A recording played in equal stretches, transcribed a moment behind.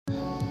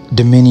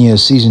Domina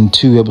Season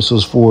 2,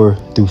 Episodes 4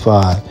 through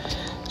 5.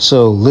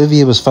 So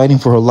Livia was fighting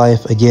for her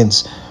life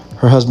against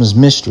her husband's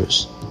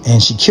mistress,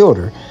 and she killed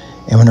her.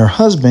 And when her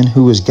husband,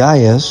 who is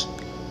Gaius,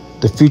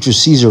 the future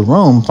Caesar of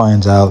Rome,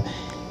 finds out,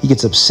 he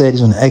gets upset.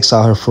 He's going to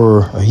exile her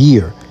for a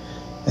year.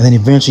 And then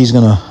eventually he's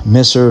going to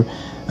miss her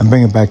and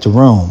bring her back to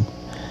Rome.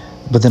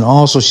 But then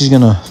also she's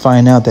going to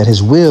find out that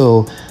his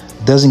will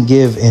doesn't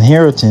give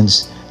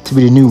inheritance to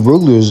be the new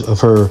rulers of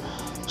her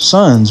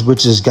sons,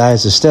 which is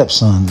Gaius'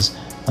 stepsons.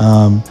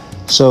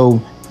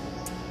 So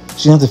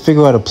she's going to have to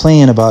figure out a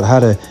plan about how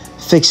to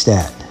fix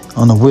that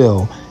on the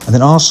will. And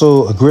then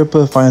also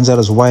Agrippa finds out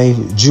his wife,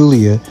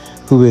 Julia,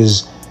 who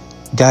is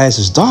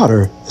Gaius'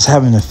 daughter, is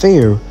having an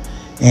affair.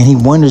 And he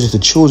wonders if the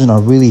children are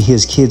really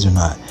his kids or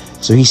not.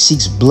 So he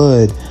seeks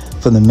blood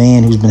from the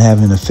man who's been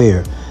having an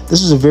affair.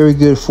 This is a very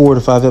good 4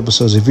 to 5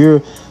 episodes. If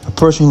you're a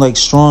person who likes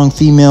strong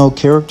female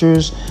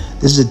characters,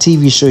 this is a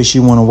TV show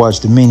you want to watch,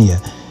 Domina.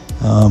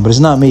 But it's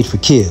not made for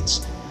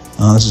kids.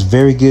 This is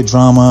very good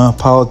drama,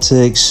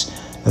 politics,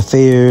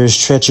 affairs,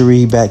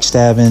 treachery,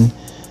 backstabbing,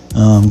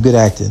 good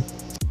acting.